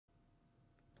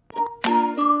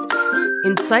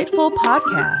Insightful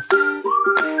podcasts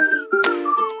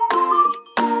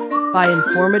by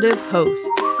informative hosts.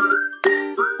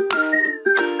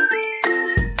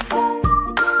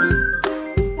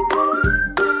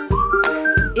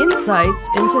 Insights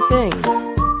into Things,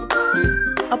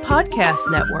 a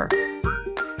podcast network.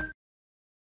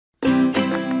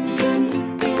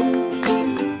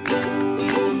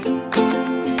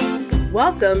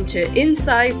 Welcome to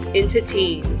Insights into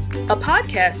Teens, a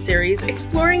podcast series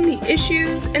exploring the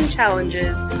issues and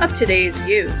challenges of today's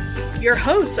youth. Your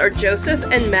hosts are Joseph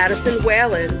and Madison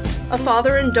Whalen, a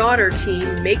father and daughter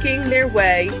team making their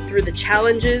way through the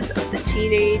challenges of the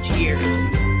teenage years.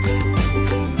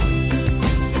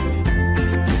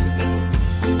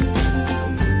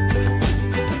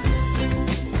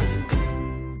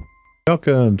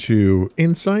 Welcome to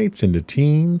Insights into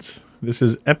Teens. This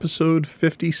is episode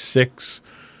 56,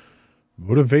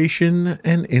 Motivation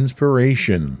and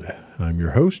Inspiration. I'm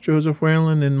your host, Joseph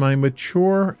Whalen, and my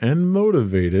mature and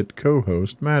motivated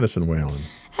co-host, Madison Whalen.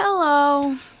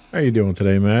 Hello. How are you doing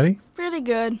today, Maddie? Pretty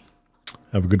good.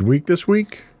 Have a good week this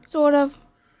week? Sort of.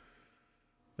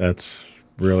 That's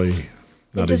really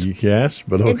not a yes,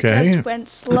 but okay. It just went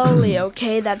slowly,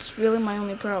 okay? That's really my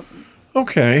only problem.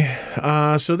 Okay.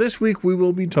 So this week we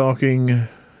will be talking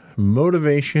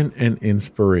motivation and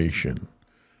inspiration.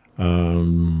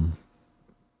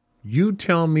 You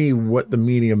tell me what the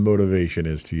meaning of motivation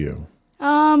is to you.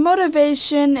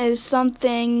 Motivation is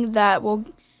something that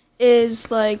is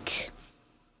like,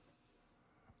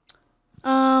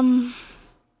 I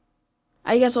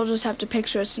guess I'll just have to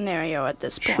picture a scenario at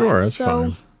this point. Sure, that's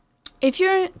fine. If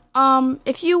you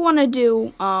want to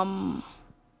do,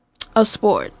 a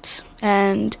sport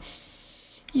and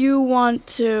you want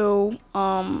to,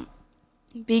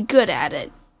 be good at it,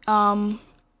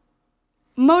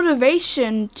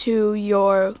 motivation to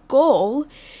your goal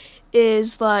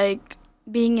is like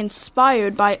being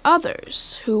inspired by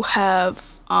others who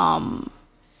have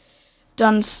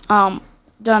done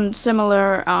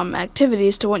similar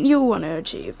activities to what you want to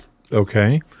achieve.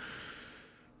 Okay.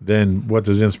 Then what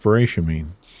does inspiration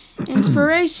mean?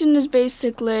 Inspiration is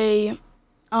basically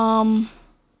motivate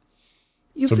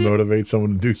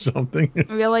someone to do something.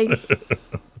 Really?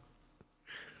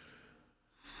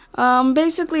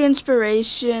 Basically,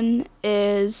 inspiration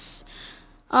is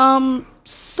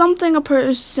something a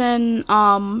person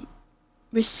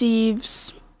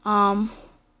receives from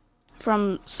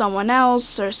someone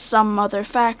else or some other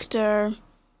factor.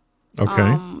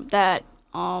 Okay.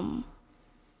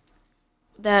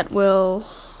 That will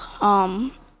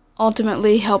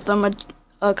ultimately help them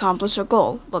accomplish a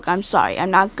goal. Look, I'm sorry,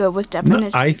 I'm not good with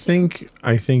definitions. No, I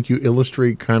think you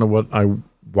illustrate kind of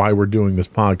why we're doing this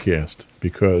podcast,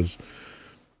 because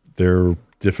they're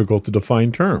difficult to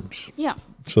define terms. Yeah.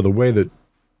 So the way that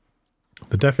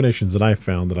the definitions that I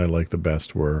found that I like the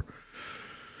best were,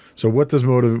 so what does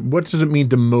it mean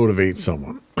to motivate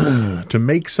someone? To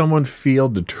make someone feel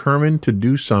determined to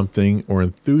do something or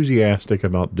enthusiastic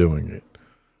about doing it,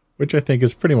 which I think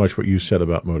is pretty much what you said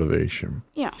about motivation.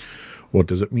 Yeah. What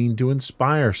does it mean to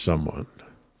inspire someone?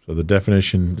 So the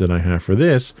definition that I have for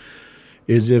this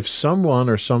is if someone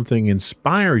or something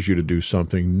inspires you to do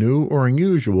something new or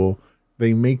unusual,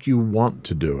 they make you want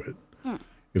to do it.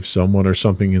 If someone or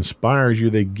something inspires you,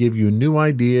 they give you new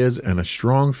ideas and a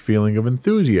strong feeling of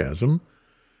enthusiasm.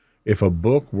 If a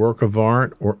book, work of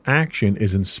art, or action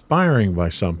is inspiring by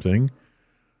something,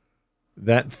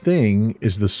 that thing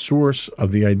is the source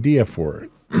of the idea for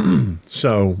it.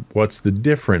 So what's the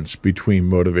difference between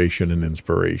motivation and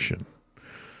inspiration?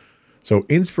 So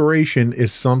inspiration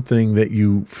is something that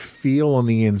you feel on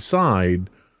the inside,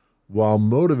 while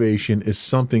motivation is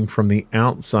something from the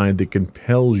outside that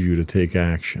compels you to take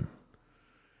action.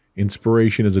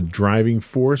 Inspiration is a driving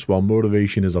force, while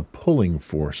motivation is a pulling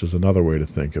force, is another way to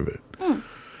think of it.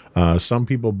 Some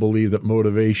people believe that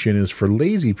motivation is for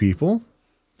lazy people,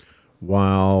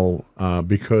 while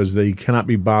because they cannot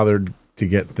be bothered to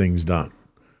get things done.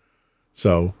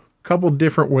 So a couple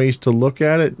different ways to look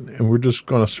at it, and we're just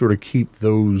going to sort of keep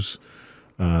those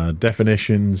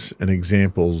definitions and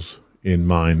examples in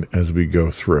mind as we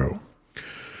go through.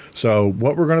 So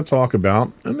what we're going to talk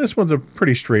about, and this one's a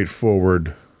pretty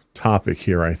straightforward topic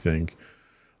here, I think.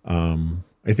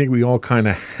 I think we all kind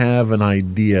of have an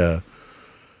idea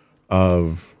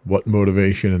of what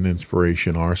motivation and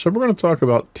inspiration are. So we're going to talk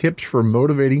about tips for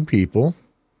motivating people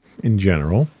in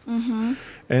general. Mm-hmm.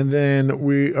 And then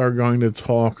we are going to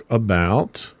talk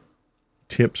about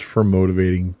tips for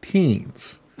motivating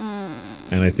teens.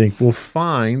 And I think we'll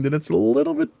find that it's a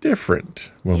little bit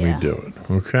different when we do it.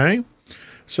 Okay?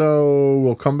 So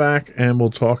we'll come back and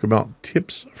we'll talk about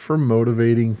tips for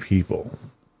motivating people.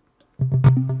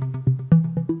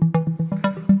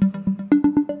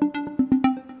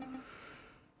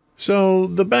 So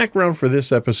the background for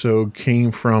this episode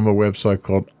came from a website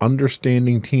called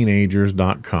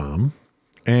understandingteenagers.com,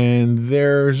 and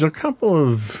there's a couple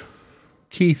of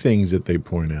key things that they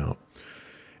point out.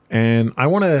 And I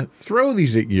want to throw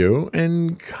these at you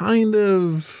and kind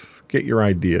of get your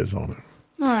ideas on it.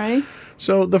 All right.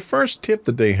 So the first tip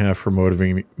that they have for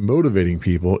motivating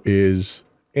people is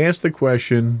ask the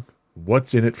question,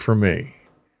 what's in it for me?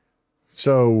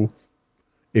 So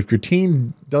if your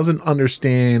teen doesn't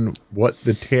understand what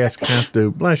the task has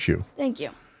to, bless you, Thank you.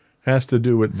 has to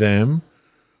do with them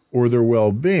or their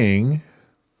well-being,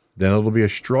 then it'll be a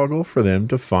struggle for them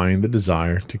to find the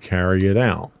desire to carry it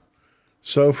out.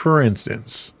 So, for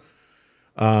instance,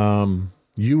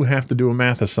 you have to do a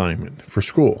math assignment for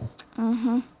school.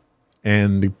 Mm-hmm.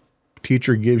 And the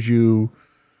teacher gives you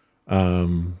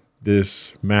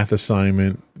this math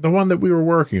assignment, the one that we were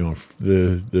working on,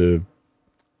 the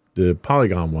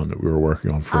polygon one that we were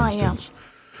working on, for instance. Yeah.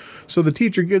 So the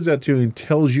teacher gives that to you and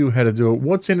tells you how to do it.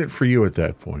 What's in it for you at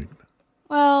that point?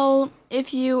 Well,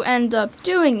 if you end up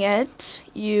doing it,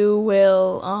 you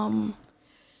will,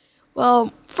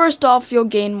 well, first off, you'll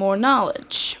gain more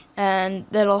knowledge, and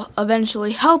that'll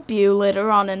eventually help you later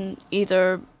on in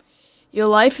either your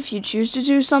life if you choose to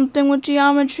do something with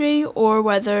geometry, or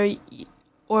whether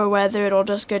it'll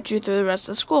just get you through the rest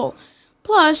of school.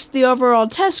 Plus, the overall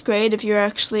test grade, if you're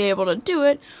actually able to do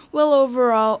it,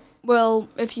 will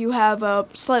if you have a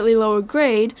slightly lower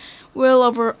grade,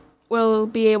 will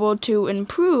be able to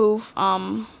improve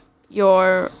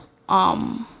your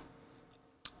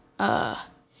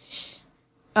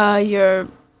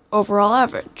overall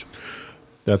average.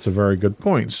 That's a very good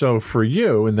point. So for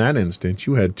you, in that instance,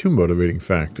 you had two motivating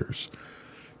factors.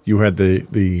 You had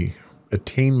the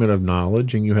attainment of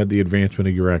knowledge, and you had the advancement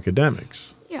of your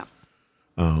academics. Yeah.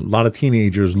 A lot of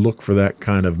teenagers look for that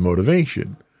kind of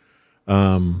motivation.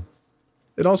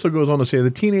 It also goes on to say the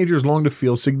teenagers long to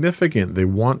feel significant. They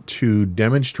want to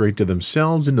demonstrate to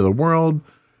themselves and to the world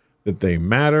that they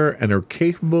matter and are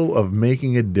capable of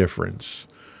making a difference.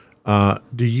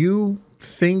 Do you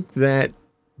think that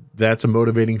that's a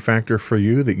motivating factor for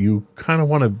you, that you kind of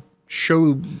want to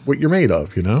show what you're made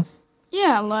of, you know?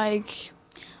 Yeah, like,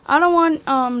 I don't want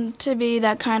to be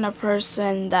that kind of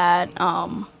person that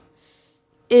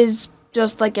is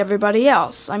just like everybody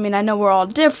else. I mean, I know we're all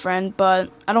different,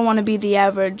 but I don't want to be the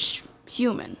average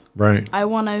human. Right. I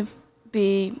want to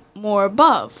be more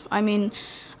above. I'd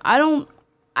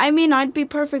be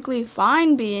perfectly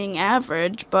fine being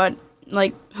average, but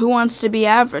like, who wants to be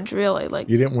average, really? Like,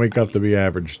 you didn't wake up to be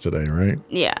average today, right?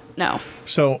 Yeah, no.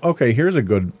 So, okay, here's a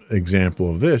good example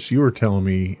of this. You were telling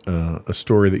me a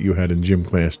story that you had in gym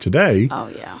class today. Oh,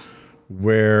 yeah.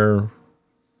 Where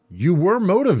you were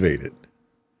motivated.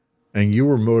 And you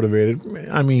were motivated,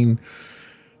 I mean,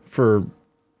 for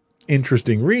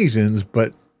interesting reasons,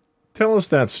 but tell us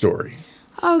that story.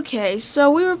 Okay,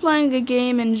 so we were playing a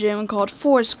game in gym called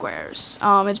Four Squares.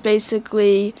 It's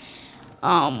basically,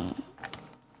 there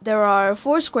are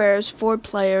 4 squares, 4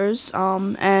 players,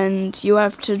 and you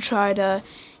have to try to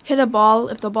hit a ball.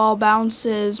 If the ball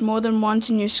bounces more than once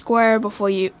in your square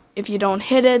if you don't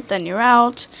hit it, then you're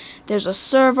out. There's a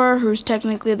server who's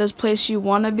technically this place you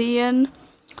want to be in.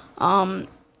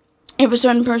 If a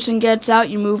certain person gets out,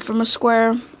 you move from a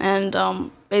square,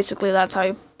 and basically that's how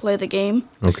you play the game.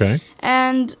 Okay.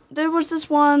 And there was this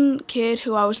one kid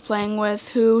who I was playing with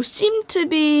who seemed to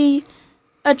be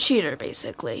a cheater,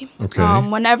 basically. Okay.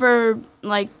 Whenever,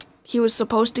 like, he was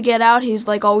supposed to get out, he's,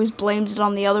 like, always blames it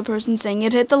on the other person, saying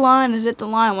it hit the line,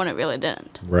 when it really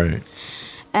didn't. Right.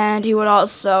 And he would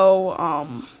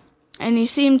also, and he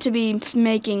seemed to be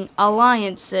making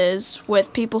alliances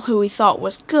with people who he thought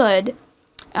was good,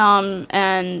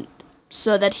 and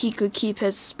so that he could keep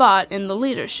his spot in the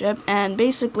leadership. And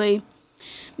basically,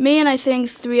 me and I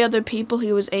think 2 other people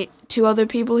he was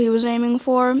aiming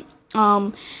for,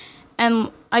 and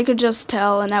I could just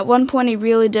tell. And at one point, he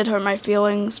really did hurt my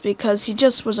feelings because he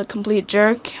just was a complete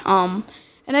jerk. And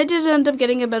I did end up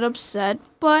getting a bit upset,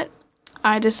 but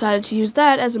I decided to use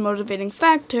that as a motivating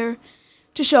factor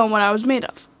to show him what I was made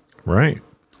of. Right.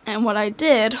 And what I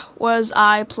did was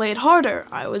I played harder.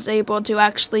 I was able to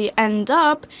actually end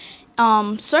up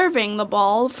serving the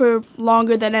ball for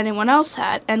longer than anyone else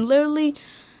had. And literally,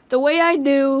 the way I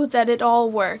knew that it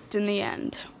all worked in the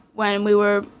end, when we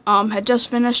were had just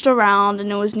finished a round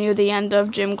and it was near the end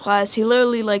of gym class, he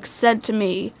literally like said to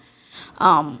me,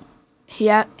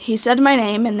 he said my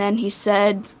name, and then he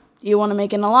said, "Do you want to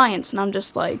make an alliance?" And I'm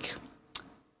just like,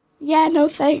 yeah, no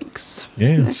thanks.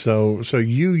 Yeah, so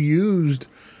you used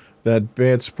that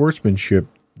bad sportsmanship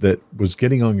that was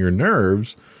getting on your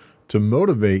nerves to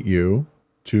motivate you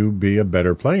to be a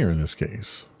better player in this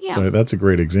case. Yeah. So that's a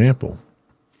great example.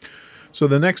 So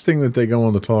the next thing that they go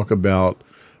on to talk about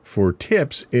for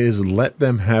tips is let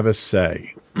them have a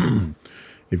say.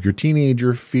 If your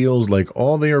teenager feels like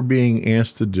all they are being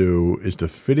asked to do is to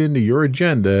fit into your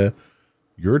agenda,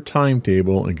 your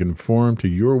timetable, and conform to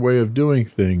your way of doing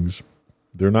things,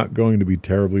 they're not going to be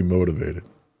terribly motivated.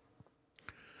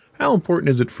 How important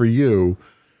is it for you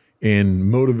in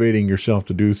motivating yourself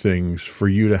to do things for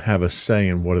you to have a say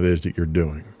in what it is that you're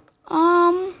doing?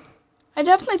 I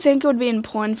definitely think it would be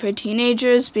important for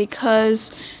teenagers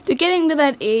because they're getting to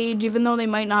that age, even though they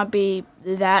might not be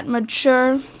that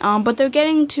mature, but they're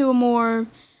getting to a more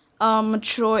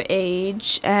mature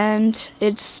age, and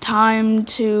it's time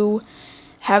to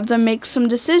have them make some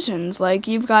decisions. Like,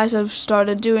 you guys have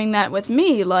started doing that with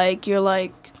me. Like, you're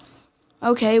like,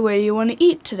 okay, where do you want to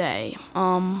eat today?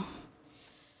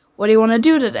 What do you want to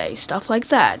do today? Stuff like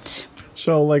that.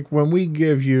 So, like, when we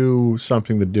give you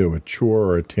something to do, a chore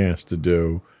or a task to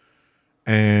do,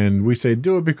 and we say,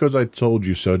 do it because I told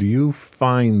you so, do you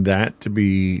find that to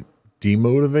be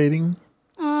demotivating?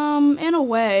 In a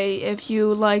way, if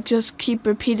you, like, just keep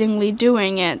repeatedly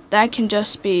doing it, that can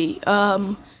just be,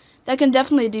 that can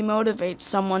definitely demotivate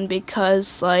someone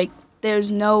because, like,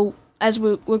 there's no, as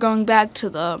we're going back to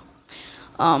the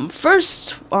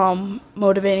first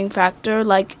motivating factor,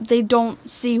 like, they don't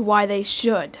see why they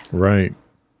should. Right.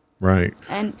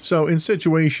 And so in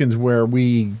situations where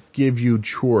we give you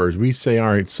chores, we say,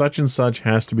 all right, such and such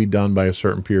has to be done by a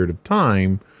certain period of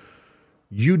time.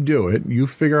 You do it. You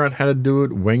figure out how to do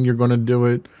it, when you're going to do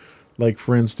it. Like,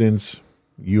 for instance,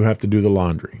 you have to do the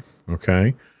laundry,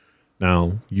 okay?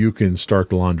 Now, you can start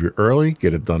the laundry early,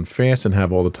 get it done fast, and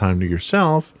have all the time to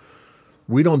yourself.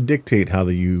 We don't dictate how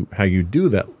you do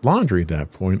that laundry at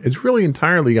that point. It's really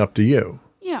entirely up to you.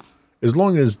 yeah. As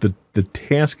long as the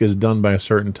task is done by a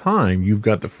certain time, you've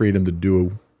got the freedom to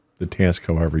do the task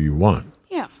however you want.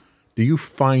 Yeah. Do you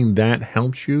find that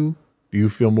helps you? Do you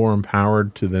feel more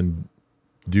empowered to then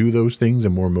do those things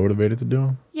and more motivated to do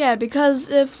them? Yeah, because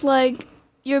if, like,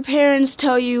 your parents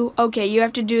tell you, okay, you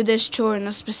have to do this chore in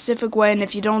a specific way, and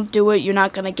if you don't do it, you're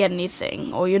not going to get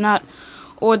anything,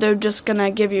 or they're just going to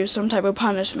give you some type of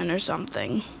punishment or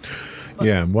something.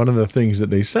 Yeah, one of the things that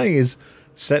they say is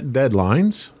set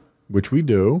deadlines, which we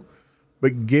do,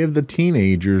 but give the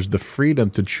teenagers the freedom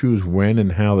to choose when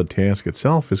and how the task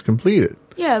itself is completed.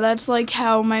 Yeah, that's like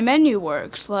how my menu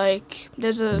works. Like,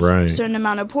 there's a certain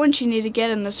amount of points you need to get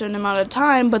in a certain amount of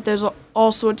time, but there's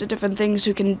all sorts of different things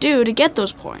you can do to get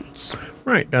those points.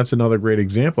 Right. That's another great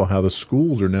example how the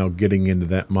schools are now getting into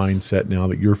that mindset now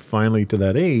that you're finally to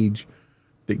that age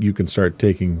that you can start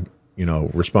taking,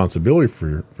 responsibility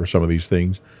for some of these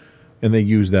things, and they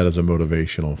use that as a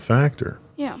motivational factor.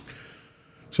 Yeah.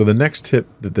 So the next tip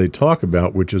that they talk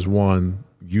about, which is one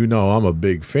I'm a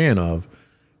big fan of,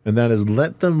 and that is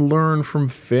let them learn from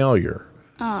failure.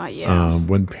 Yeah.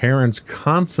 When parents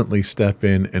constantly step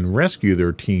in and rescue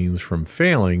their teens from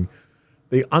failing,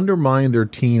 they undermine their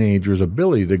teenagers'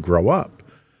 ability to grow up.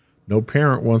 No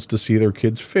parent wants to see their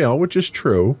kids fail, which is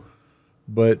true,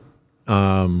 but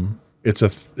it's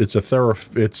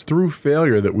through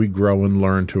failure that we grow and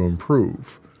learn to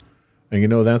improve. And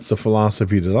that's the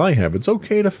philosophy that I have. It's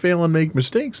okay to fail and make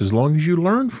mistakes as long as you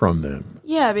learn from them.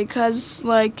 Yeah, because,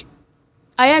 like,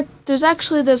 there's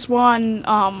actually this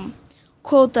one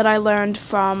quote that I learned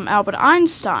from Albert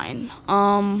Einstein,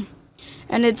 and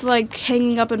it's, like,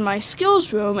 hanging up in my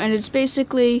skills room, and it's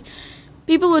basically,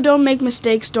 people who don't make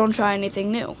mistakes don't try anything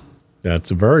new.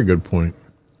 That's a very good point.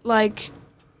 Like,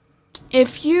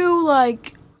 if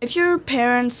your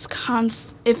parents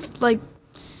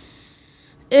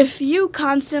if you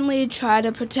constantly try to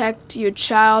protect your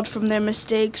child from their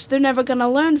mistakes, they're never going to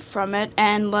learn from it,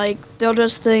 and, like, they'll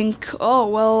just think, oh,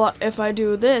 well, if I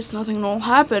do this, nothing will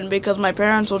happen because my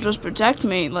parents will just protect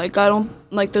me. Like,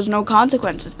 there's no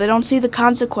consequences. They don't see the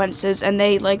consequences, and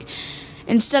they, like,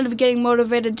 instead of getting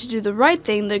motivated to do the right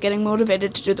thing, they're getting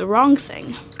motivated to do the wrong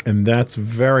thing. And that's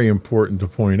very important to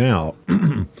point out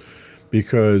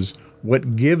because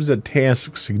what gives a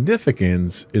task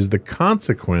significance is the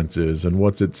consequences and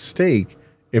what's at stake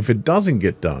if it doesn't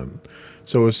get done.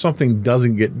 So if something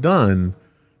doesn't get done,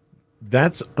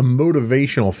 that's a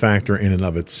motivational factor in and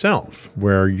of itself,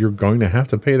 where you're going to have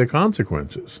to pay the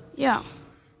consequences. Yeah.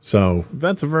 So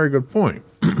that's a very good point.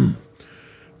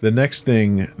 The next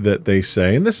thing that they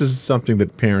say, and this is something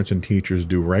that parents and teachers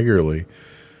do regularly,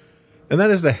 and that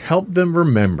is to help them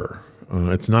remember.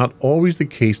 It's not always the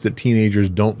case that teenagers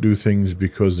don't do things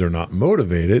because they're not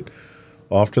motivated.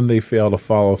 often they fail to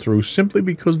follow through simply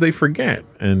because they forget.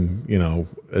 And,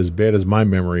 as bad as my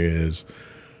memory is,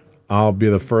 I'll be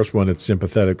the first one that's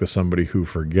sympathetic to somebody who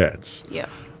forgets. Yeah.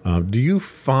 Do you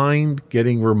find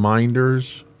getting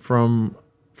reminders from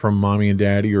mommy and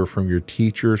daddy or from your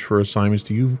teachers for assignments,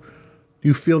 do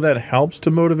you feel that helps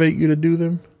to motivate you to do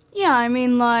them? Yeah, I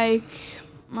mean, like,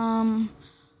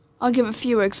 I'll give a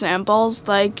few examples,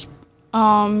 like,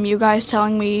 you guys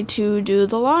telling me to do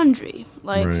the laundry.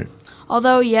 Like, Right.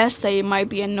 although, yes, they might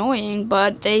be annoying,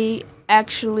 but they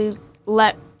actually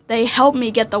they help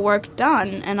me get the work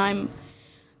done, and I'm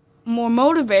more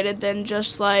motivated than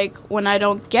just, like, when I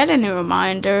don't get any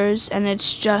reminders, and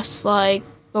it's just, like,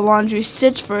 the laundry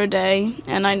sits for a day,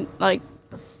 and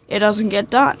it doesn't get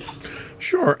done.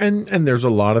 Sure, and there's a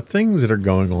lot of things that are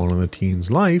going on in the teen's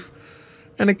life,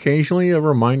 and occasionally a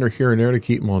reminder here and there to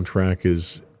keep them on track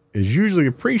is usually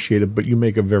appreciated, but you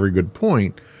make a very good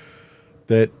point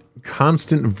that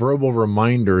constant verbal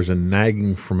reminders and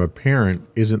nagging from a parent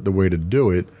isn't the way to do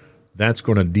it. That's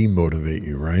going to demotivate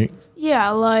you, right? Yeah,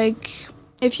 like,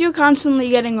 if you're constantly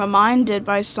getting reminded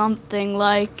by something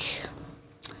like,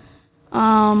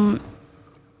 I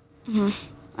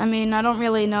mean, I don't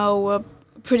really know a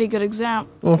pretty good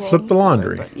example. Well, flip the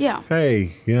laundry. Yeah.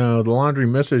 Hey, the laundry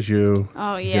misses you.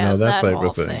 Oh, yeah, that type whole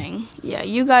of thing. Yeah,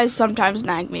 you guys sometimes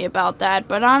nag me about that,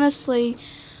 but honestly,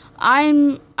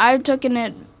 I've taken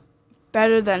it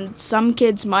better than some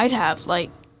kids might have. Like,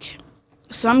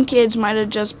 some kids might have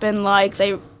just been like,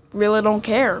 they really don't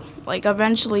care. Like,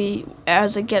 eventually,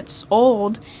 as it gets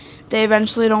old, they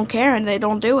eventually don't care and they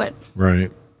don't do it. Right.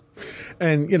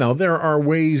 And, there are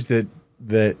ways that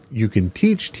you can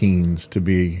teach teens to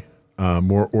be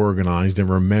more organized and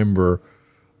remember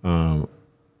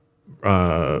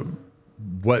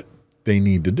what they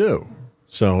need to do.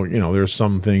 So, there's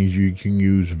some things you can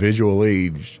use visual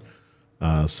aids,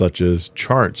 such as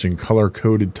charts and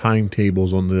color-coded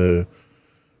timetables on the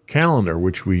calendar,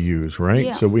 which we use, right?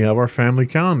 Yeah. So we have our family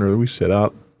calendar that we set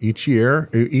out each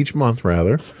month.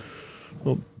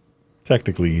 Well,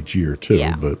 technically each year too,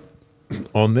 Yeah. but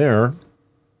on there,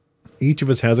 each of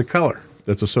us has a color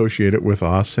that's associated with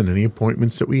us and any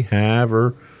appointments that we have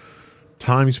or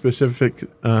time-specific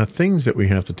things that we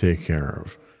have to take care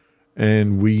of.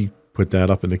 And we put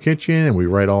that up in the kitchen and we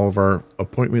write all of our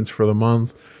appointments for the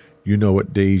month. You know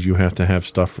what days you have to have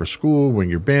stuff for school, when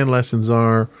your band lessons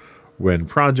are, when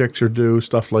projects are due,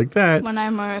 stuff like that. When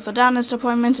I'm orthodontist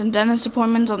appointments and dentist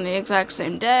appointments on the exact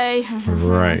same day.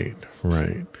 Right.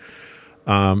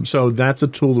 So that's a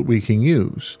tool that we can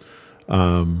use.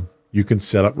 You can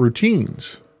set up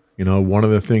routines. One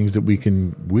of the things that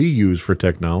we use for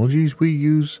technologies, we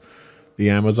use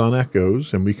the Amazon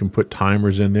Echoes, and we can put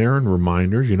timers in there and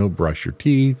reminders, brush your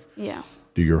teeth, Yeah.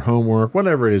 do your homework,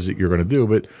 whatever it is that you're going to do.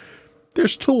 But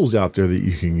there's tools out there that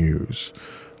you can use.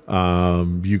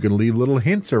 You can leave little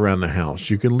hints around the house.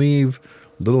 You can leave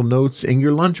little notes in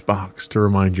your lunchbox to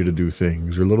remind you to do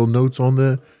things, or little notes on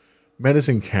the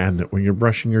medicine cabinet when you're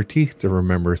brushing your teeth to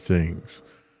remember things.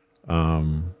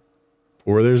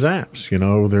 Or there's apps,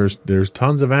 there's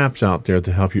tons of apps out there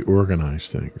to help you organize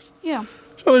things. Yeah.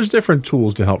 So there's different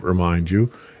tools to help remind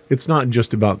you. It's not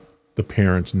just about the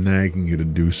parents nagging you to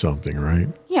do something, right?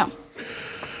 Yeah.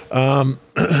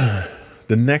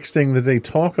 The next thing that they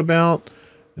talk about,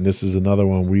 and this is another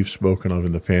one we've spoken of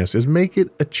in the past, is make it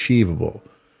achievable.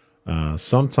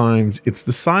 Sometimes it's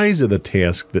the size of the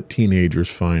task that teenagers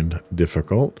find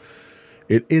difficult.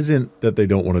 It isn't that they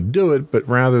don't want to do it, but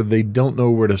rather they don't know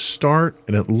where to start,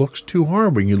 and it looks too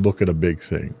hard when you look at a big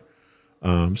thing.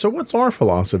 So what's our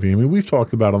philosophy? I mean, we've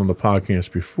talked about it on the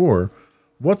podcast before.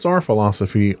 What's our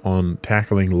philosophy on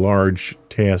tackling large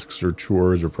tasks or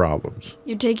chores or problems?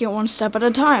 You take it one step at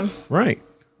a time. Right.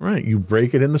 You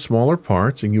break it into smaller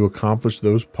parts and you accomplish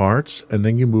those parts, and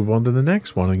then you move on to the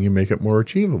next one and you make it more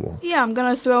achievable. Yeah, I'm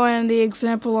going to throw in the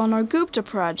example on our Gupta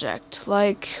project.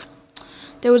 Like,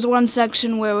 there was one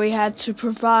section where we had to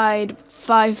provide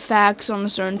 5 facts on a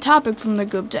certain topic from the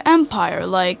Gupta Empire,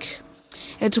 like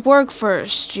its work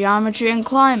first, geometry and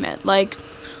climate. Like,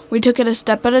 we took it a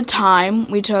step at a time.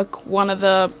 We took one of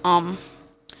the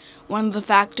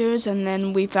factors, and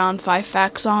then we found 5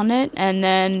 facts on it, and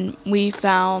then we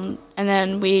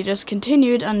just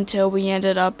continued until we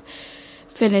ended up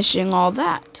finishing all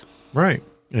that. Right.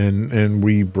 And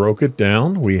we broke it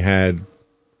down. We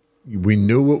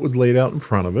knew what was laid out in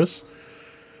front of us,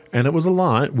 and it was a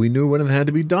lot. We knew when it had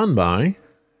to be done by,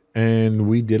 and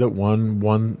we did it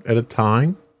one at a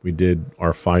time. We did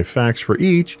our 5 facts for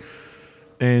each.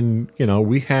 And,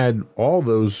 we had all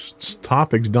those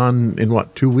topics done in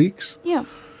 2 weeks? Yeah.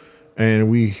 And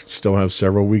we still have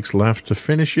several weeks left to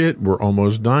finish it. We're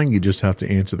almost done. You just have to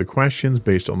answer the questions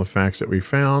based on the facts that we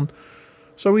found.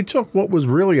 So we took what was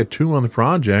really a 2-month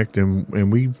project,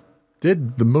 and we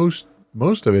did the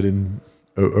most of it in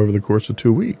over the course of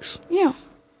 2 weeks. Yeah.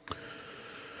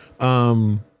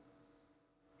 So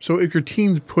if your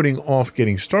teen's putting off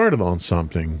getting started on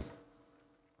something,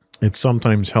 it's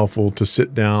sometimes helpful to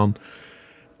sit down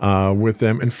with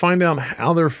them and find out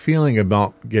how they're feeling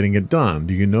about getting it done.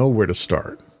 Do you know where to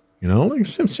start? Like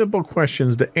some simple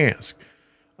questions to ask.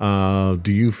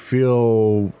 Do you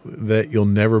feel that you'll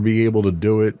never be able to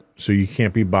do it, so you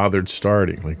can't be bothered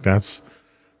starting? Like that's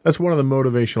one of the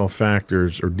motivational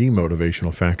factors or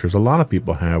demotivational factors a lot of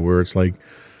people have, where it's like,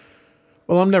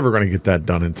 well, I'm never going to get that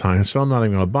done in time, so I'm not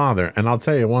even going to bother. And I'll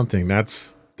tell you one thing,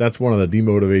 that's one of the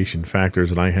demotivation factors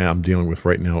that I'm dealing with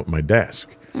right now at my desk.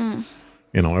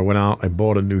 I went out, I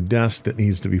bought a new desk that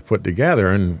needs to be put together,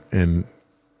 and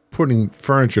putting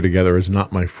furniture together is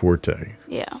not my forte.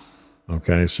 Yeah.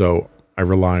 Okay, so I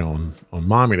rely on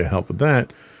Mommy to help with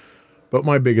that. But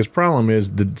my biggest problem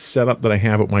is the setup that I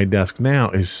have at my desk now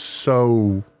is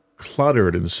so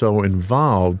cluttered and so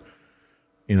involved.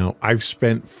 I've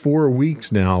spent 4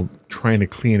 weeks now trying to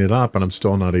clean it up, and I'm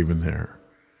still not even there.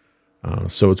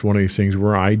 So it's one of these things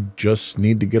where I just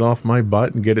need to get off my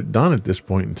butt and get it done at this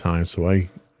point in time. So I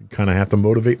kind of have to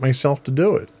motivate myself to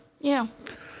do it. Yeah.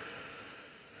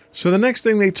 So the next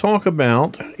thing they talk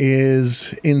about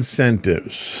is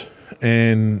incentives.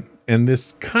 And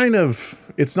this kind of,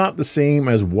 it's not the same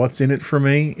as what's in it for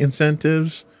me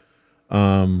incentives.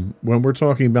 When we're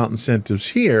talking about incentives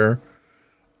here,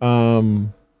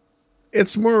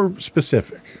 it's more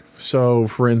specific. So,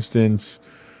 for instance,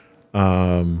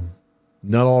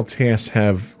 not all tasks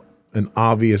have an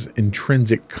obvious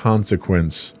intrinsic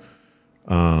consequence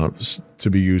to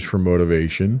be used for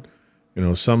motivation.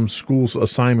 Some schools'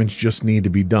 assignments just need to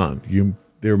be done.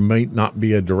 There might not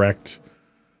be a direct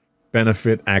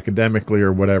benefit academically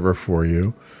or whatever for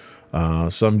you.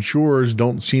 Some chores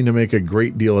don't seem to make a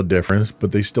great deal of difference,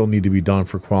 but they still need to be done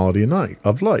for quality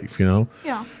of life,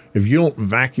 Yeah. If you don't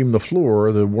vacuum the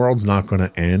floor, the world's not going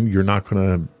to end. You're not going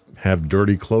to have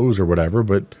dirty clothes or whatever,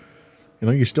 but,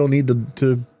 you still need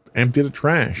to empty the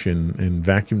trash and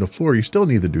vacuum the floor. You still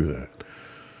need to do that.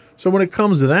 So when it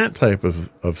comes to that type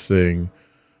of thing,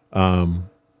 then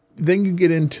you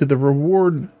get into the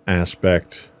reward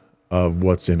aspect of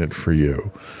what's in it for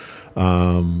you.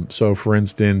 So, for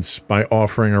instance, by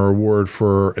offering a reward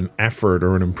for an effort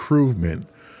or an improvement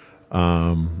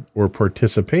or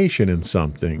participation in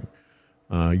something,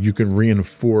 you can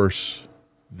reinforce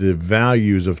the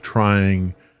values of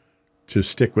trying to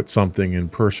stick with something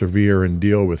and persevere and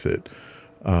deal with it.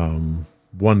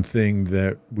 One thing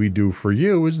that we do for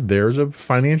you is there's a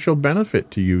financial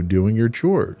benefit to you doing your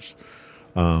chores.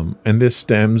 And this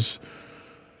stems,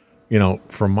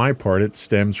 from my part, it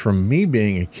stems from me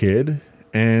being a kid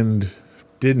and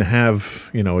didn't have,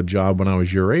 a job when I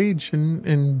was your age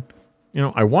and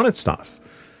I wanted stuff.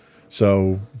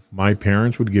 So my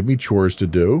parents would give me chores to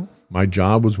do. My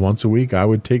job was once a week, I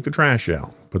would take the trash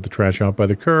out, put the trash out by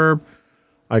the curb.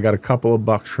 I got a couple of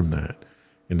bucks from that.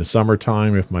 In the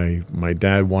summertime, if my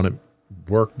dad wanted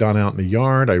work done out in the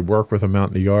yard, I'd work with him out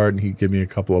in the yard, and he'd give me a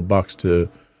couple of bucks to,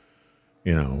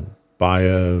 buy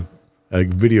a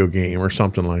video game or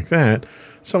something like that.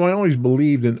 So I always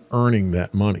believed in earning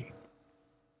that money.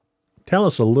 Tell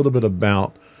us a little bit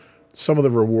about some of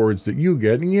the rewards that you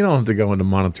get, and you don't have to go into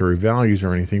monetary values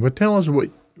or anything, but tell us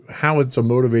how it's a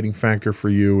motivating factor for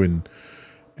you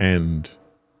and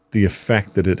the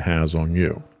effect that it has on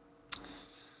you.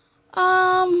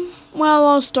 Well,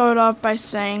 I'll start off by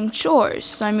saying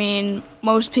chores. I mean,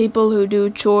 most people who do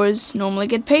chores normally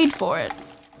get paid for it.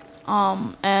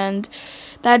 And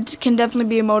that can definitely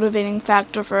be a motivating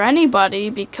factor for anybody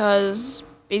because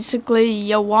basically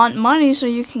you want money so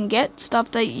you can get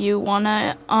stuff that you want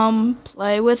to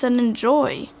play with and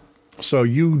enjoy. So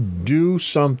you do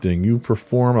something, you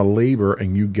perform a labor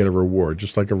and you get a reward,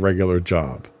 just like a regular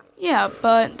job. Yeah,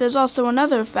 but there's also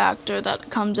another factor that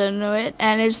comes into it,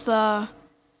 and it's I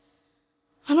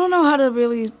don't know how to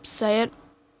really say it.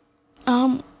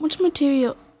 What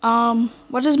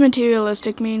does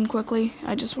materialistic mean quickly?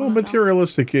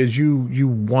 Materialistic is you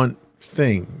want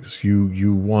things.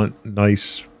 You want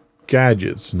nice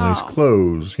gadgets, nice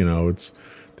clothes,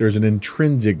 there's an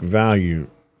intrinsic value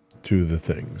to the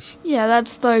things. Yeah,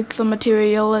 that's like the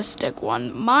materialistic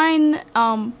one. Mine,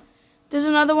 there's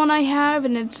another one I have,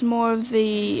 and it's more of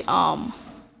the, I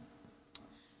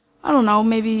don't know,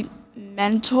 maybe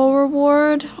mental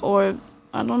reward, or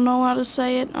I don't know how to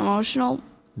say it, emotional.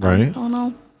 Right. I don't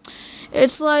know.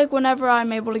 It's like whenever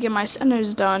I'm able to get my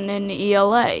centers done in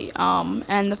ELA,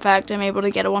 and the fact I'm able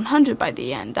to get a 100 by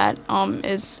the end. That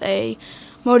is a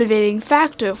motivating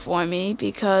factor for me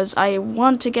because I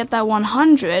want to get that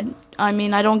 100. I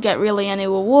mean, I don't get really any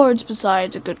rewards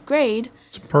besides a good grade.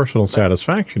 It's personal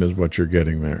satisfaction is what you're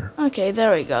getting there. Okay,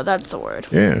 there we go. That's the word.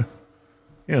 Yeah.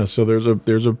 Yeah, so there's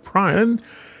a pride.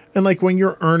 And like when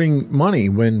you're earning money,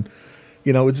 when,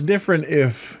 it's different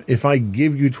if I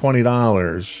give you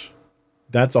 $20,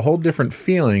 that's a whole different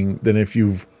feeling than if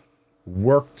you've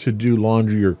worked to do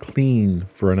laundry or clean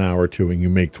for an hour or two and you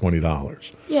make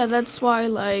 $20. Yeah, that's why,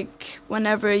 like,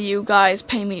 whenever you guys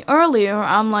pay me earlier,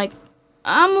 I'm like,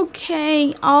 I'm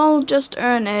okay, I'll just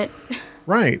earn it.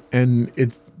 Right, and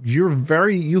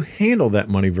you handle that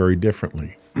money very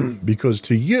differently because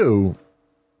to you,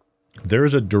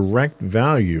 there's a direct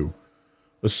value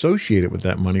associated with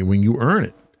that money when you earn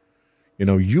it.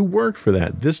 You worked for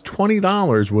that. This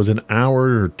 $20 was an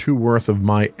hour or two worth of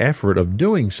my effort of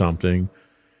doing something,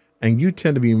 and you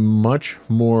tend to be much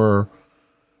more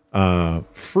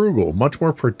frugal, much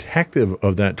more protective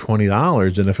of that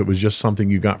 $20 than if it was just something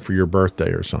you got for your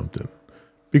birthday or something,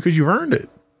 because you've earned it.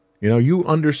 You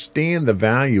understand the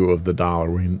value of the dollar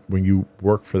when you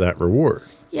work for that reward.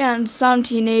 Yeah, and some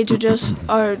teenagers just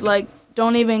are like,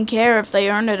 don't even care if they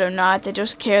earn it or not. They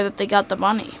just care that they got the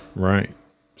money. Right.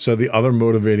 So the other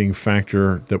motivating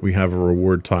factor that we have a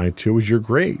reward tied to is your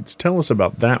grades. Tell us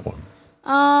about that one.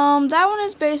 That one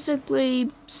is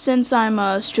basically, since I'm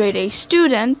a straight A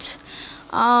student,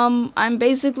 I'm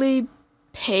basically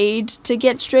paid to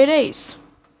get straight A's,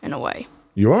 in a way.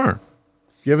 You are.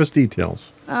 Give us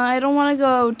details. I don't want to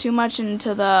go too much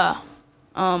into the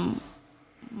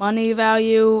money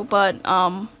value, but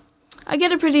I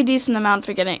get a pretty decent amount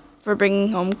for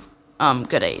bringing home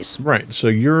good A's. Right. So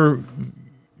your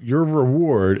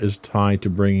reward is tied to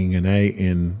bringing an A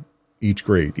in each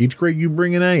grade. Each grade you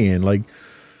bring an A in. Like,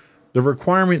 the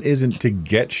requirement isn't to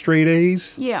get straight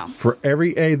A's. Yeah. For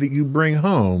every A that you bring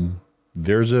home,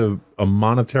 there's a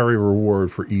monetary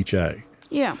reward for each A.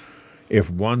 Yeah. If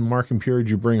one marking period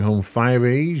you bring home 5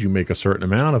 A's, you make a certain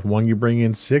amount. If one you bring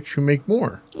in 6, you make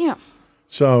more. Yeah.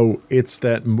 So it's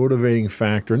that motivating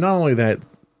factor, not only that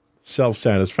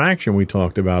self-satisfaction we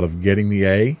talked about of getting the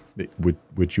A,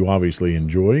 which you obviously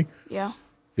enjoy. Yeah.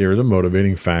 There's a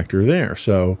motivating factor there.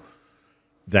 So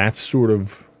that's sort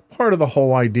of part of the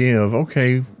whole idea of,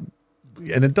 okay,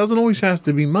 and it doesn't always have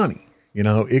to be money.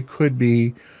 It could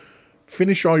be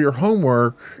finish all your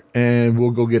homework and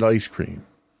we'll go get ice cream.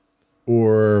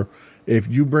 Or if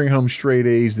you bring home straight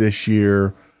A's this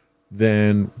year,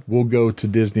 then we'll go to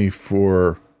Disney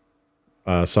for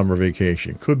summer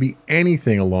vacation. Could be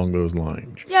anything along those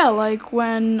lines. Yeah, like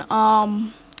when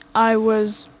I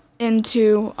was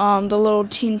into the little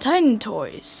Teen Titan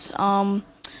toys.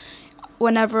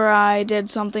 Whenever I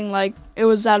did something like, it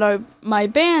was at my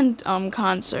band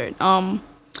concert,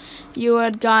 you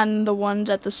had gotten the ones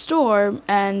at the store,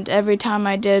 and every time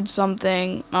I did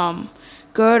something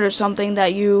good or something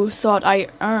that you thought I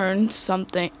earned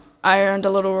a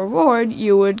little reward,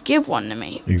 you would give one to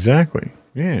me. Exactly.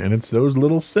 Yeah, and it's those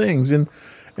little things,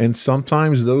 and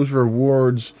sometimes those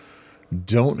rewards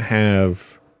don't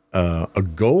have a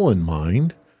goal in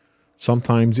mind.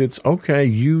 Sometimes it's, okay,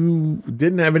 you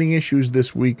didn't have any issues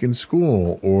this week in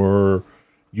school, or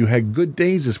you had good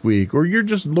days this week, or you're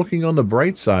just looking on the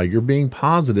bright side. You're being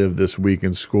positive this week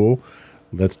in school.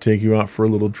 Let's take you out for a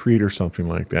little treat or something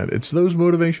like that. It's those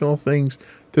motivational things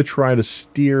to try to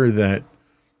steer that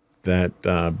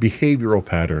behavioral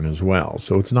pattern as well.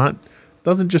 So it's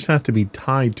doesn't just have to be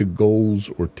tied to goals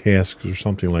or tasks or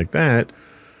something like that.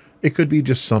 It could be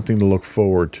just something to look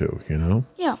forward to,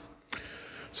 Yeah.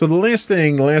 So the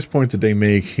last point that they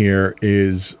make here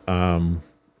is,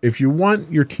 if you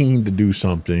want your teen to do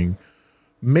something,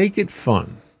 make it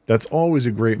fun. That's always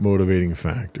a great motivating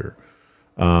factor.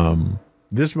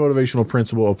 This motivational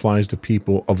principle applies to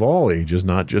people of all ages,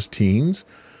 not just teens.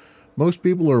 Most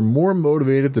people are more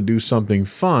motivated to do something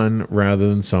fun rather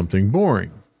than something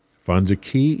boring. Fun's a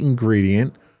key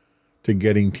ingredient to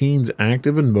getting teens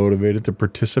active and motivated to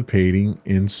participating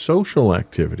in social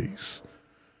activities.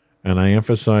 And I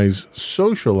emphasize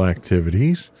social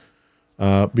activities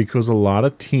because a lot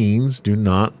of teens do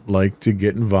not like to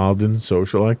get involved in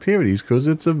social activities because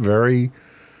it's a very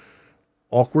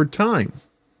awkward time,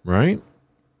 right?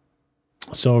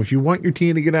 So if you want your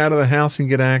teen to get out of the house and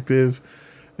get active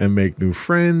and make new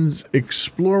friends,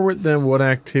 explore with them what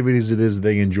activities it is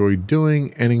they enjoy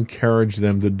doing and encourage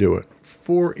them to do it.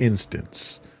 For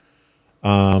instance,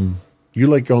 you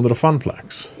like going to the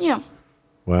Funplex. Yeah.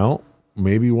 Well,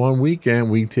 maybe one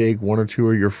weekend we take one or two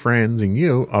of your friends and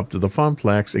you up to the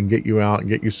funplex and get you out and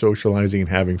get you socializing and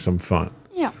having some fun.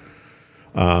 Yeah.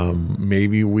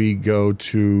 Maybe we go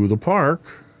to the park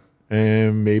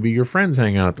and maybe your friends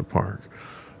hang out at the park.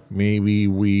 Maybe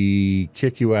we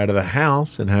kick you out of the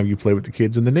house and have you play with the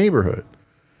kids in the neighborhood.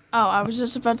 Oh, I was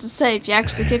just about to say, if you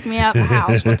actually kick me out of the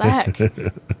house, what the heck?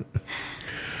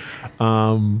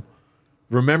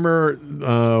 Remember,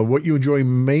 what you enjoy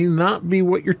may not be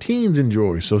what your teens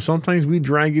enjoy. So sometimes we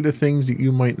drag you to things that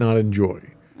you might not enjoy.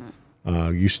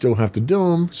 You still have to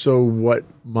do them. So what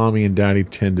mommy and daddy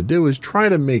tend to do is try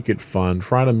to make it fun.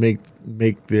 Try to make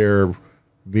there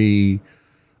be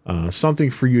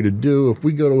something for you to do. If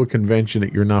we go to a convention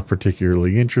that you're not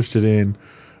particularly interested in,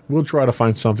 we'll try to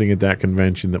find something at that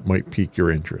convention that might pique your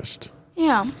interest.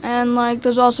 Yeah, and like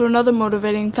there's also another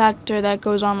motivating factor that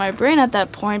goes on my brain at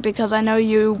that point because I know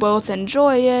you both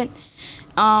enjoy it,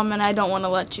 and I don't want to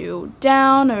let you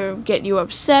down or get you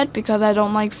upset because I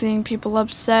don't like seeing people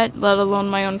upset, let alone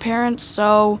my own parents,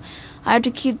 so I have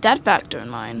to keep that factor in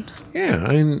mind. Yeah,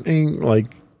 and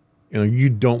like, you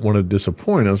don't want to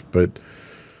disappoint us, but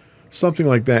something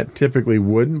like that typically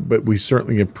wouldn't, but we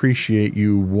certainly appreciate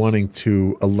you wanting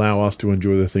to allow us to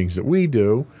enjoy the things that we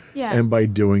do. Yeah. And by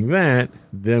doing that,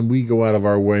 then we go out of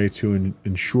our way to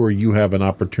ensure you have an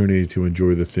opportunity to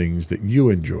enjoy the things that you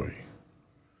enjoy.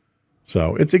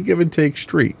 So it's a give and take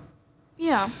street.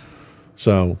 Yeah.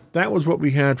 So that was what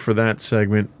we had for that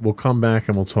segment. We'll come back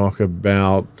and we'll talk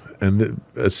about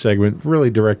a segment really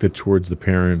directed towards the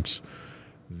parents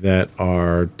that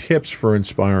are tips for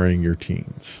inspiring your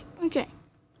teens. Okay.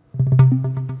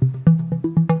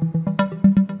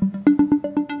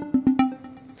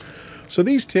 So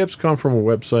these tips come from a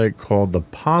website called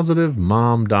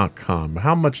thepositivemom.com.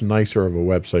 How much nicer of a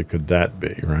website could that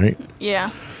be, right?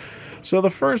 Yeah. So the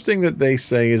first thing that they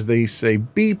say is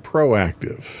be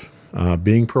proactive.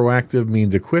 Being proactive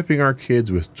means equipping our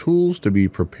kids with tools to be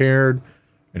prepared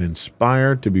and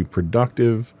inspired to be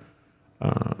productive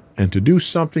and to do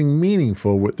something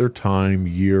meaningful with their time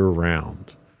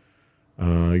year-round.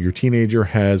 Your teenager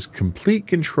has complete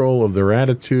control of their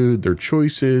attitude, their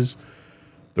choices,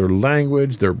 their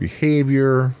language, their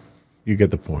behavior. You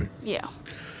get the point. Yeah.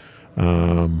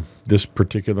 This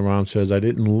particular mom says, I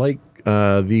didn't like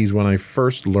these when I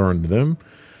first learned them,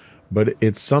 but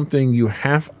it's something you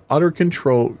have utter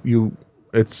control.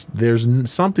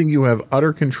 There's something you have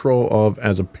utter control of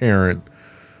as a parent,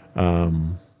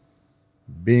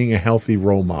 being a healthy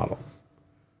role model.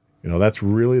 That's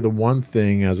really the one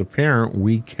thing as a parent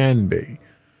we can be.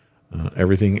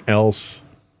 Everything else,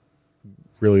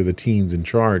 really the teens in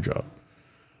charge of.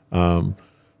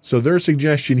 So their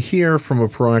suggestion here from a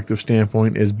proactive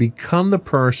standpoint is become the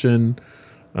person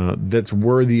that's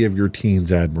worthy of your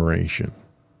teens' admiration.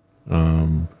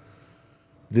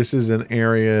 This is an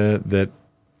area that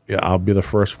I'll be the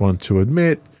first one to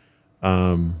admit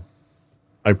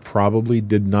I probably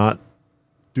did not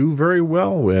do very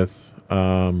well with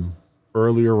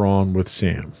earlier on with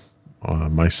Sam,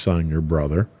 my son, your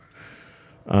brother.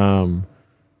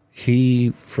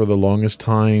 He, for the longest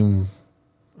time,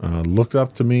 looked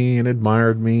up to me and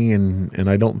admired me, and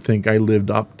I don't think I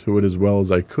lived up to it as well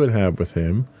as I could have with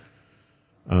him.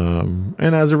 And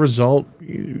as a result,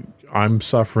 I'm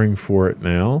suffering for it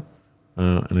now,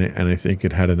 and I think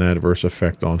it had an adverse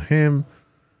effect on him.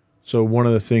 So one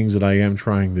of the things that I am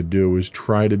trying to do is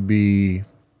try to be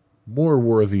more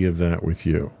worthy of that with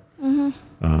you. Mm-hmm.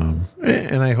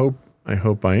 And I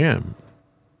hope I am.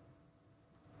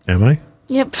 Am I?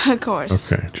 Yep, of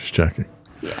course. Okay, just checking.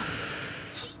 Yeah.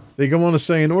 They go on to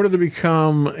say, in order to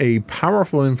become a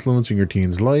powerful influence in your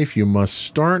teen's life, you must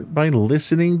start by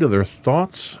listening to their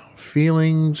thoughts,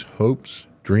 feelings, hopes,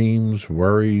 dreams,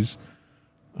 worries,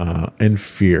 and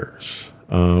fears.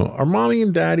 Are mommy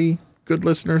and daddy good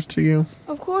listeners to you?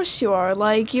 Of course you are.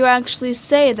 Like, you actually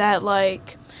say that,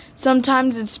 like,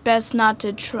 sometimes it's best not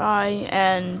to try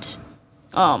and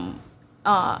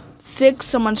fix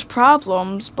someone's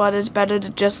problems, but it's better to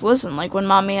just listen. Like when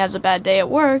mommy has a bad day at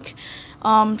work,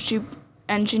 she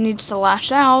needs to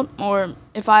lash out, or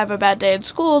if I have a bad day at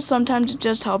school, sometimes it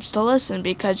just helps to listen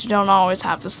because you don't always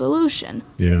have the solution.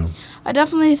 Yeah. I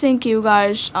definitely think you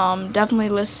guys definitely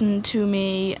listen to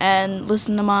me and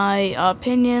listen to my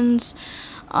opinions,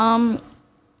 and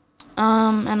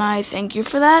I thank you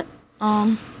for that.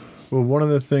 Well, one of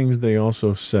the things they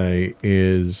also say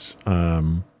is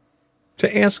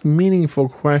to ask meaningful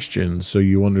questions so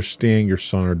you understand your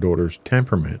son or daughter's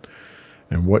temperament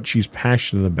and what she's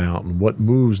passionate about and what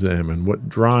moves them and what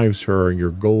drives her and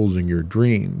your goals and your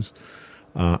dreams.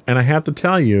 And I have to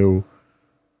tell you,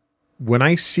 when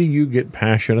I see you get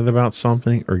passionate about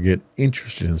something or get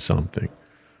interested in something,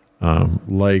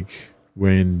 like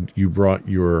when you brought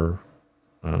your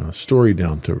story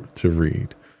down to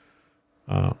read,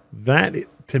 that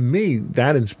to me,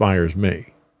 that inspires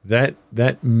me.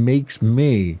 That makes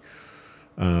me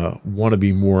want to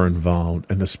be more involved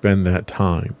and to spend that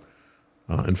time.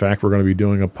 In fact, we're going to be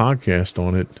doing a podcast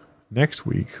on it next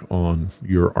week on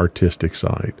your artistic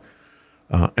side.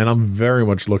 And I'm very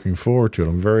much looking forward to it.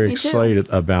 I'm very excited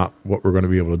about what we're going to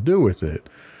be able to do with it.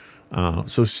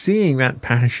 So seeing that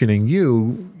passion in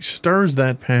you stirs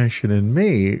that passion in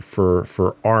me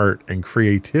for art and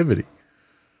creativity.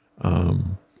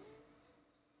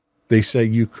 They say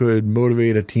you could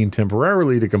motivate a teen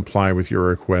temporarily to comply with your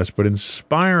request, but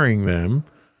inspiring them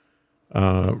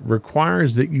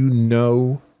requires that you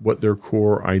know what their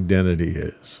core identity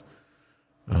is.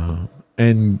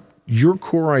 And your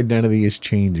core identity is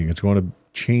changing. It's going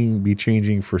to be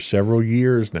changing for several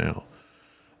years now.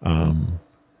 And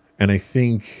I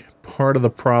think part of the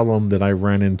problem that I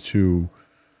ran into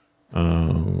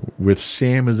with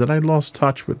Sam is that I lost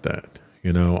touch with that.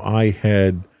 You know, I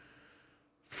had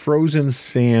frozen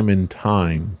Sam in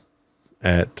time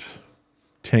at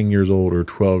 10 years old or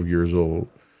 12 years old.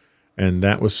 And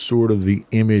that was sort of the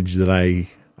image that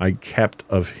I kept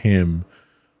of him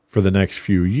for the next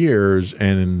few years.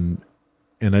 And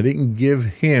I didn't give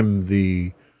him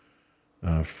the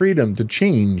freedom to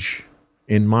change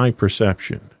in my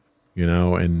perception, you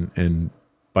know, and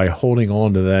by holding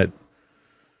on to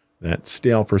that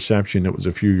stale perception that was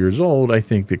a few years old, I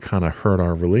think that kind of hurt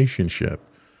our relationship.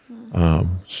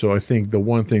 So I think the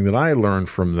one thing that I learned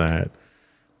from that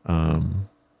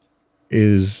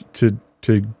is to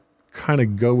kind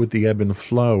of go with the ebb and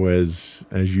flow as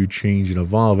you change and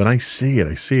evolve. And I see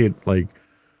it like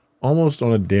almost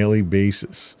on a daily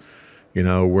basis, you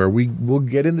know, where we'll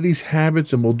get into these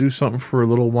habits and we'll do something for a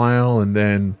little while, and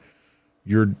then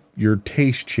your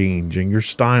taste change and your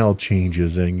style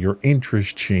changes and your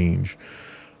interest change.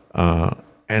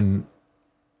 And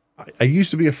I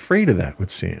used to be afraid of that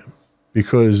with Sam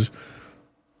because,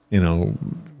 you know,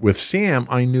 with Sam,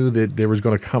 I knew that there was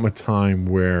going to come a time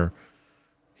where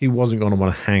he wasn't going to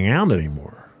want to hang out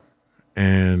anymore.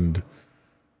 And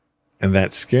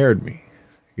that scared me,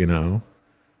 you know,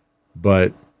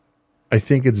 but I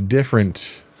think it's different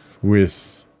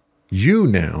with you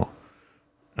now,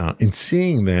 in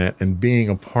seeing that and being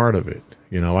a part of it.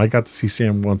 You know, I got to see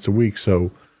Sam once a week,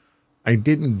 so I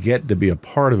didn't get to be a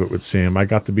part of it with Sam. I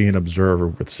got to be an observer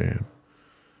with Sam.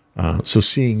 So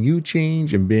seeing you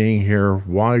change and being here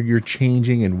while you're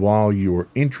changing and while your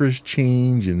interests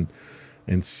change and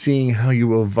seeing how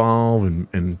you evolve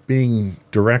and being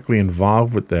directly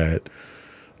involved with that,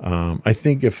 I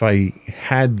think if I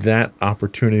had that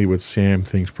opportunity with Sam,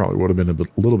 things probably would have been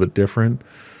a little bit different.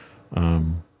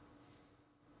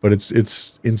 But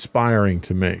it's inspiring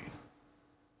to me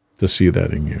to see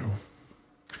that in you.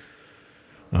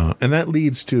 And that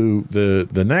leads to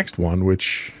the next one,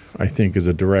 which I think is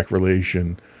a direct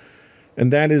relation,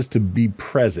 and that is to be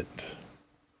present.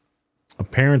 A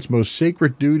parent's most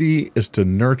sacred duty is to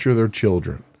nurture their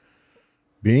children.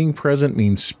 Being present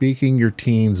means speaking your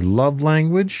teen's love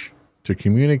language to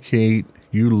communicate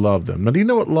you love them. Now, do you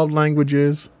know what love language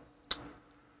is?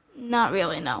 Not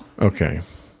really, no. Okay.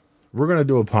 We're going to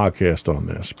do a podcast on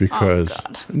this because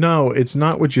no, it's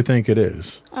not what you think it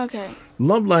is. Okay.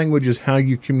 Love language is how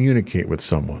you communicate with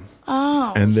someone.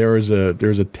 Oh. And there's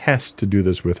a test to do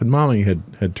this with, and Mommy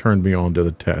had turned me on to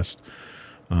the test.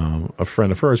 A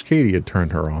friend of hers, Katie, had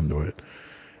turned her on to it.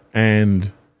 And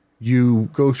you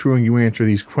go through and you answer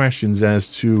these questions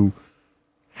as to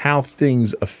how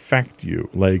things affect you.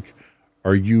 Like,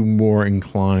 are you more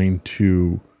inclined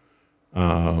to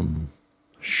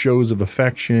shows of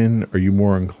affection? Are you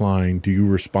more inclined? Do you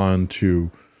respond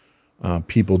to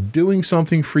people doing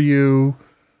something for you,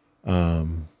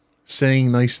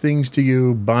 saying nice things to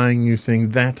you, buying you things,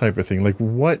 that type of thing?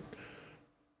 Like,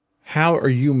 how are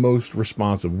you most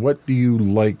responsive? What do you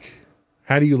like?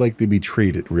 How do you like to be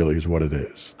treated, really, is what it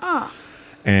is.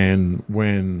 And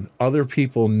when other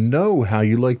people know how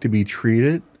you like to be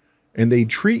treated and they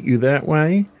treat you that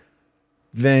way,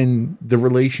 then the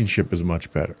relationship is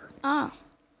much better.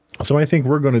 So I think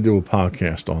we're going to do a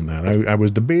podcast on that. I was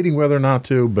debating whether or not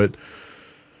to, but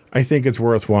I think it's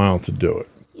worthwhile to do it.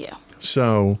 Yeah.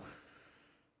 So,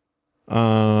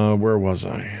 where was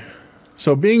I?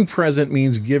 So being present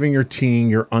means giving your teen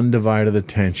your undivided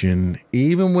attention,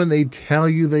 even when they tell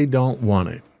you they don't want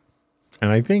it.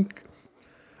 And I think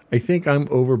I'm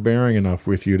overbearing enough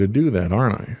with you to do that,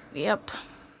 aren't I? Yep.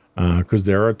 Because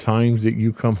there are times that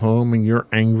you come home and you're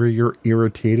angry, you're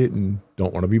irritated, and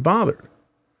don't want to be bothered.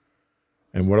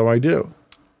 And what do?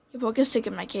 You poke a stick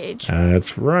in my cage.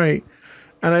 That's right.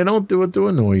 And I don't do it to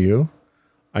annoy you.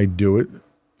 I do it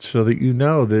so that you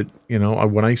know that,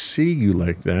 when I see you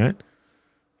like that,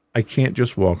 I can't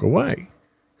just walk away.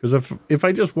 Because if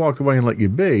I just walked away and let you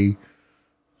be,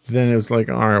 then it's like,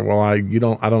 all right, well, I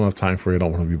don't have time for you. I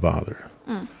don't want to be bothered.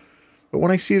 But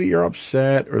when I see that you're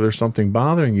upset or there's something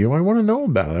bothering you, I want to know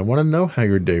about it. I want to know how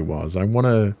your day was.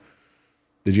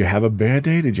 Did you have a bad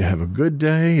day? Did you have a good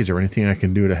day? Is there anything I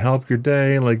can do to help your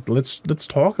day? Like, let's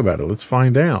talk about it. Let's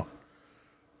find out.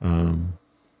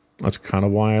 That's kind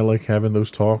of why I like having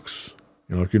those talks.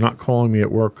 If you're not calling me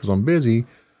at work because I'm busy,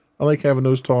 I like having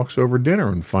those talks over dinner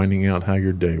and finding out how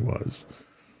your day was.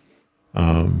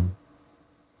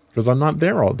 Because I'm not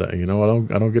there all day. I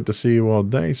don't get to see you all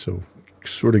day. So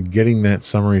sort of getting that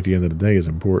summary at the end of the day is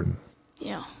important.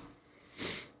 Yeah.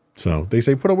 So they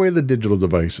say put away the digital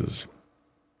devices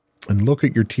and look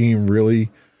at your team,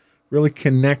 really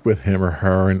connect with him or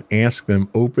her and ask them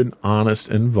open, honest,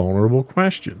 and vulnerable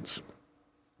questions.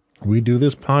 We do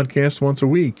this podcast once a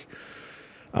week,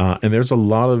 and there's a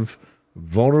lot of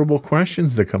vulnerable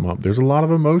questions that come up. There's a lot of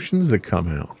emotions that come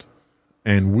out,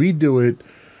 and we do it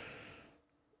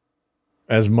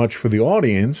as much for the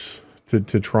audience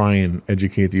to try and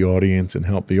educate the audience and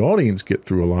help the audience get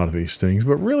through a lot of these things.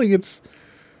 But really, it's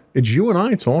you and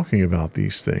I talking about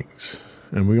these things.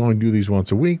 And we only do these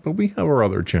once a week, but we have our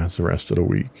other chats the rest of the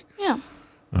week. Yeah.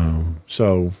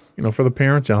 So, for the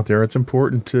parents out there, it's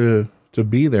important to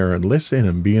be there and listen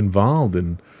and be involved.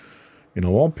 And,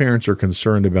 all parents are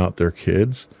concerned about their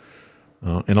kids.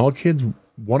 And all kids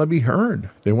want to be heard.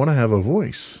 They want to have a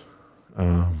voice.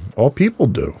 All people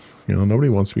do. Nobody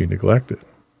wants to be neglected.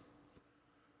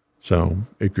 So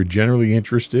if you're generally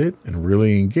interested and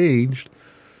really engaged,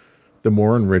 the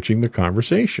more enriching the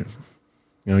conversation.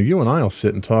 You and I will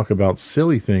sit and talk about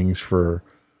silly things for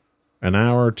an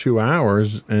hour, 2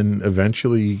 hours, and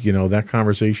eventually, that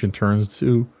conversation turns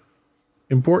to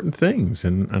important things.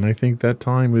 And I think that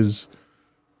time is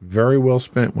very well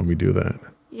spent when we do that.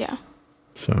 Yeah.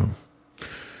 So,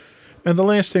 and the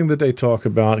last thing that they talk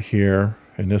about here,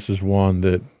 and this is one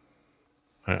that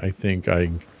I think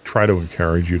I try to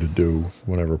encourage you to do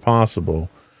whenever possible,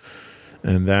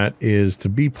 and that is to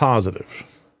be positive.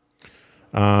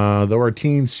 Though our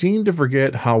teens seem to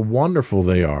forget how wonderful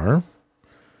they are,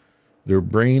 their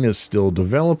brain is still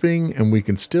developing, and we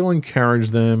can still encourage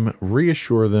them,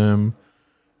 reassure them,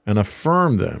 and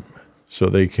affirm them so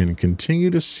they can continue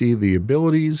to see the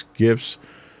abilities, gifts,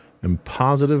 and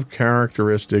positive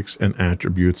characteristics and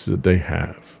attributes that they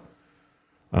have.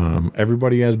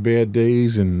 Everybody has bad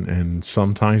days, and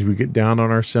sometimes we get down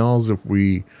on ourselves if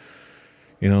we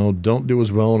don't do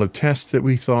as well on a test that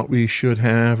we thought we should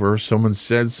have, or someone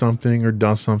said something or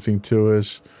does something to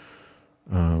us.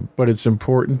 But it's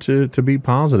important to be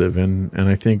positive. And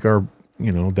I think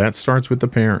that starts with the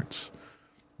parents.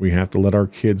 We have to let our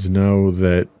kids know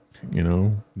that,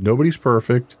 nobody's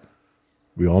perfect.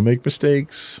 We all make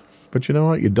mistakes, but you know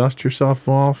what? You dust yourself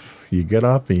off, you get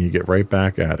up, and you get right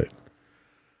back at it.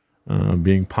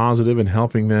 Being positive and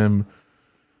helping them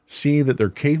see that they're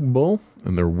capable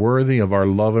and they're worthy of our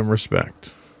love and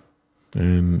respect.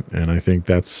 And I think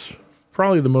that's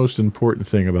probably the most important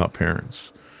thing about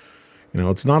parents.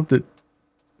 It's not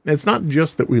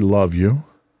just that we love you.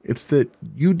 It's that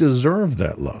you deserve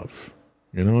that love.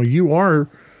 You are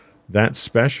that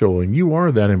special and you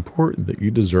are that important that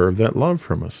you deserve that love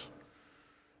from us.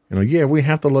 Yeah, we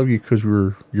have to love you because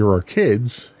you're our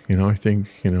kids. I think,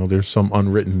 there's some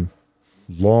unwritten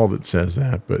law that says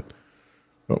that, but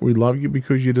we love you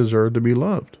because you deserve to be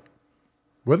loved.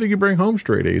 Whether you bring home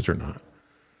straight A's or not.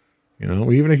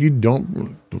 Even if you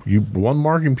don't, one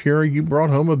marking period, you brought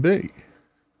home a B.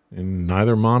 And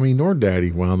neither mommy nor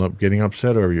daddy wound up getting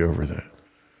upset over you over that.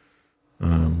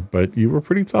 But you were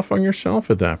pretty tough on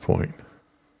yourself at that point.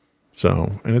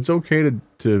 So, and it's okay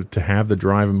to have the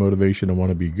drive and motivation to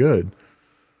want to be good.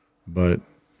 But,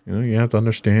 you have to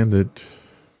understand that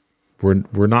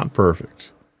we're not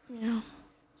perfect. Yeah.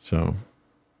 So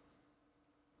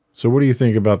what do you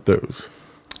think about those?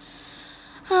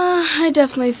 I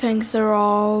definitely think they're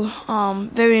all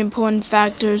very important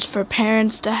factors for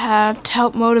parents to have to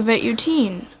help motivate your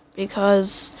teen,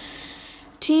 because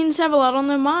teens have a lot on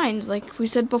their minds, like we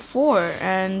said before,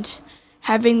 and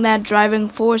having that driving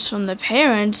force from the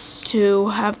parents to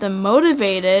have them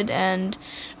motivated and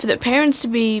for the parents to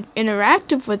be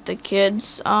interactive with the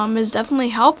kids is definitely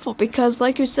helpful, because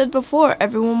like you said before,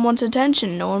 everyone wants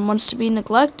attention. No one wants to be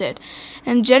neglected.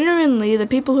 And genuinely, the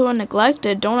people who are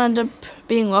neglected don't end up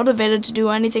being motivated to do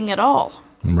anything at all.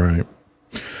 Right.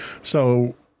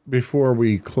 So before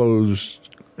we close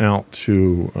out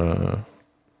to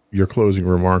your closing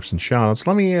remarks and shout-outs,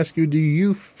 let me ask you, do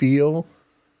you feel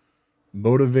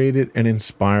motivated and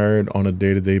inspired on a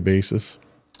day-to-day basis?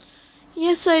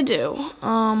 Yes, I do.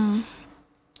 I'm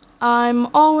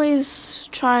always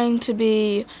trying to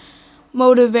be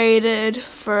motivated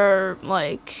for,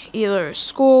 like, either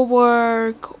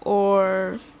schoolwork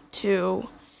or to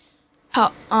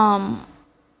help,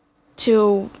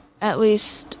 to at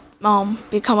least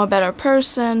become a better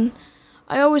person.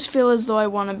 I always feel as though I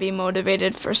want to be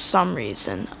motivated for some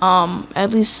reason, at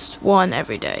least one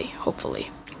every day,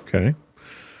 hopefully. Okay.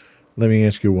 Let me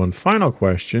ask you one final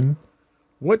question.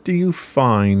 What do you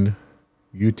find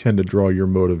you tend to draw your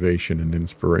motivation and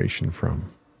inspiration from?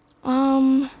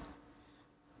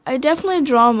 I definitely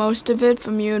draw most of it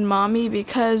from you and Mommy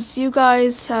because you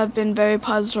guys have been very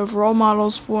positive role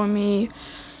models for me.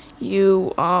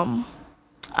 I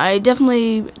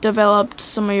definitely developed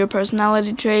some of your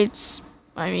personality traits.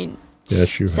 I mean,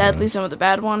 yes, you sadly, have. some of the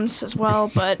bad ones as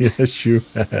well, but yes, you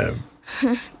have.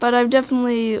 but I've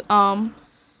definitely,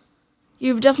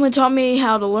 you've definitely taught me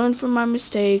how to learn from my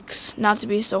mistakes, not to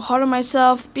be so hard on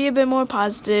myself, be a bit more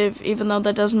positive, even though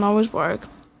that doesn't always work,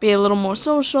 be a little more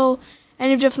social, and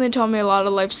you've definitely taught me a lot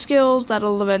of life skills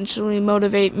that'll eventually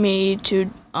motivate me to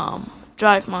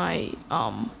drive my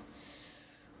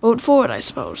boat forward, I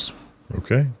suppose.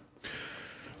 Okay.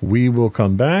 We will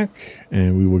come back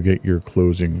and we will get your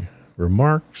closing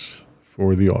remarks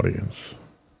for the audience.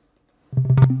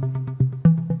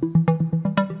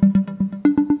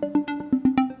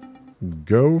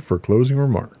 Go for closing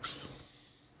remarks.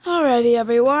 Alrighty,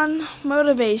 everyone.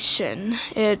 Motivation.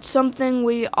 It's something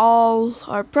we all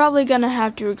are probably going to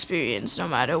have to experience no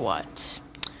matter what.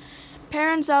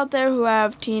 Parents out there who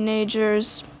have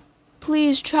teenagers,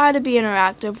 please try to be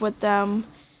interactive with them.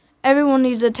 Everyone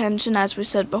needs attention, as we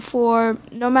said before.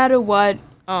 No matter what,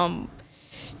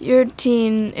 your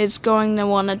teen is going to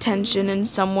want attention in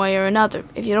some way or another.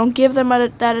 If you don't give them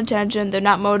that attention, they're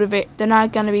not going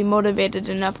to be motivated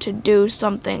enough to do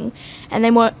something, and they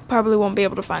probably won't be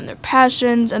able to find their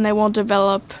passions, and they won't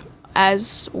develop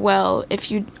as well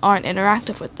if you aren't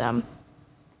interactive with them.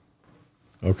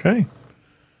 Okay.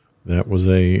 That was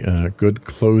a good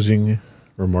closing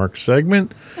remark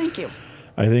segment. Thank you.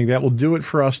 I think that will do it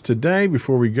for us today.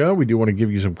 Before we go, we do want to give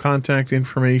you some contact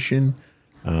information.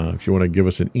 If you want to give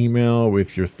us an email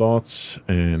with your thoughts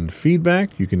and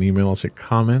feedback, you can email us at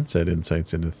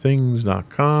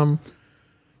comments@insightsintothings.com.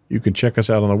 You can check us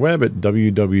out on the web at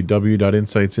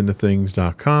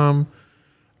www.insightsintothings.com.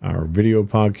 Our video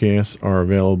podcasts are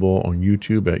available on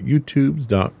YouTube at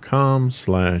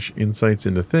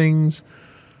youtube.com/insightsintothings.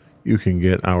 You can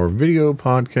get our audio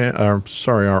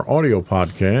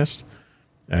podcast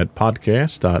at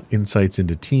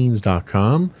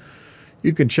podcast.insightsintoteens.com.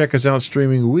 You can check us out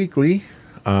streaming weekly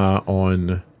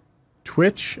on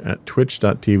Twitch at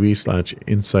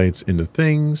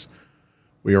twitch.tv/insightsintothings.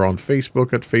 We are on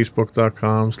Facebook at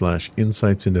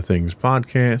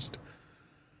facebook.com/insightsintothingspodcast.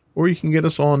 Or you can get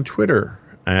us on Twitter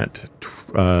at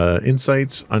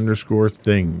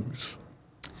insights_things.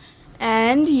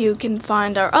 And you can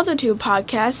find our other two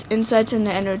podcasts, Insights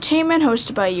into Entertainment,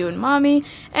 hosted by you and Mommy,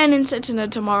 and Insights into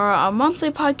Tomorrow, our monthly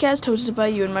podcast, hosted by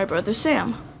you and my brother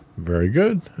Sam. Very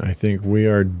good. I think we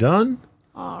are done.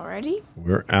 Alrighty.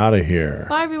 We're out of here.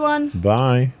 Bye, everyone.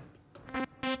 Bye.